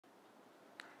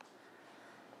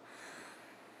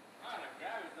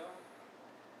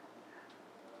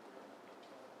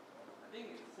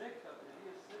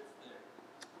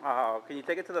Can you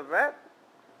take it to the vet?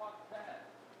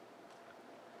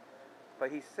 But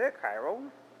he's sick,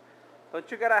 Jairo. Don't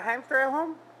you got a hamster at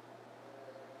home?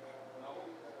 No.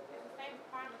 It's the same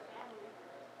part of the family.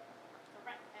 The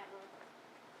rat family.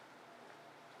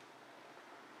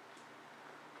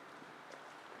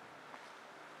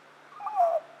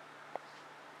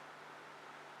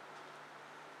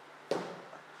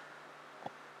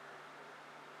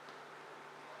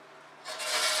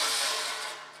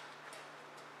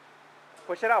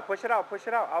 Push it out, push it out, push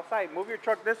it out. Outside. Move your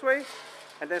truck this way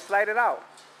and then slide it out.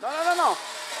 No, no, no, no.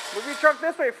 Move your truck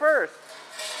this way first.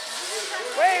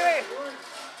 Wait, wait.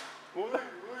 Move it.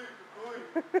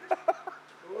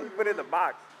 Put it in the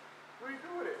box. What are you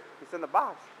doing with it? It's in the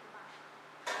box.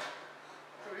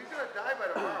 Dude, he's gonna die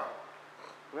by tomorrow.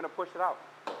 We're gonna push it out.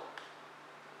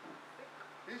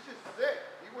 He's just sick.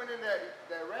 He went in that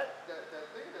rat, that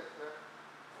thing that's there.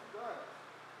 Done.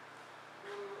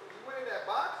 He went in that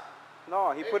box?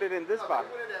 No, he put it in this box.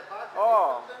 He went in that box.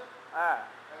 Oh. And Ah.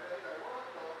 then he's like, what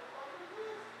the fuck is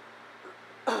this?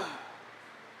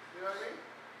 You know what I mean?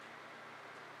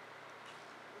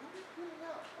 Who's he cleaning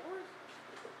out?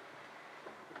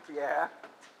 Yeah.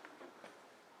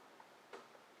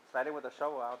 Slide it with a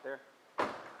shovel out there.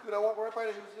 Dude, I walked right by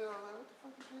the house. I was like, what the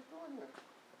fuck is he doing here?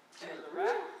 Is it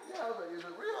real? Yeah, I was like, is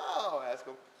it real? Oh, ask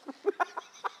him.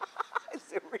 Is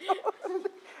it real?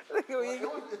 Look at me.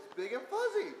 It's big and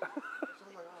fuzzy. So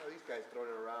I'm like, oh, these guys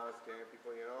throwing it around, scaring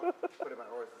people, you know? Put it in my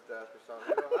horse's desk or something.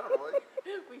 You know? I don't know.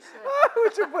 We should. We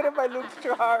should put it by Luke's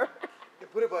car. Yeah,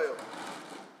 put it by him.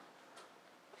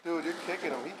 Dude, you're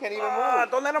kicking him. He can't even move.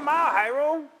 Don't let him out,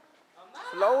 Jairo.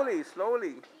 Slowly,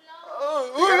 slowly. Oh,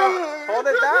 You gotta hold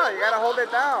it down. You gotta hold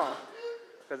it down.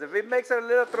 Because if he makes a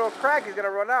little throw crack, he's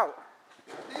gonna run out.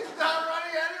 He's not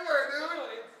running anywhere,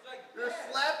 dude. You're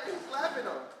slapping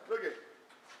him. Look at.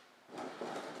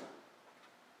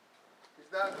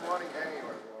 He's not running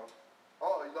anywhere, bro.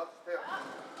 Oh, he lost his tail.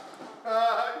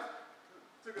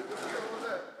 Took a what was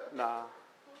that? Nah.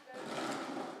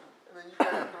 And then you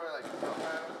guys are throwing like stuff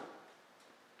at him.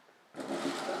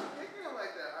 Stop kicking him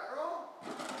like that, Jairo.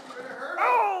 You're gonna hurt him.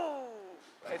 Oh!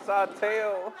 I saw a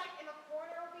tail. Like in a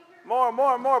corner over here.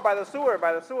 More. By the sewer.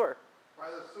 By the sewer.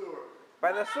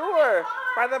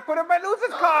 Put it by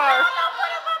Luce's car. Put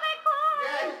him on my car.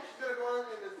 Yeah, he's gonna go in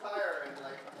his tire and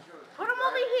like. Put him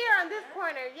over here on this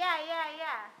corner. Yeah. You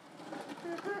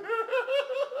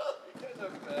guys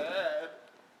are bad.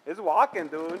 It's walking,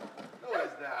 dude. No,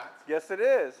 it's not. Yes, it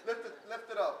is. Lift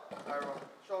it up, Jairo.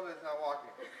 Show him it's not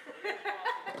walking.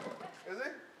 Is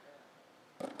it?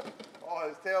 Oh,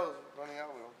 his tail's running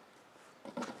out with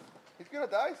him. He's gonna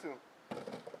die soon.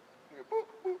 Boop,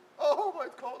 boop. Oh,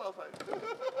 it's cold outside.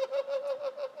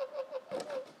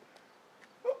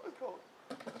 Oh, it's cold.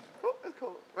 Oh, it's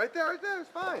cold. Right there, it's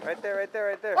fine. Right there.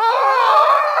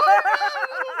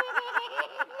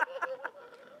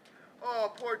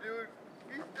 Oh, poor dude.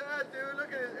 He's dead, dude.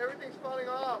 Look at it. Everything's falling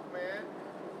off, man.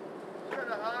 He's trying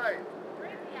to hide. Where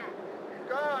is he at? He's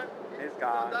gone. He's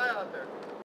gone. He'll die out there.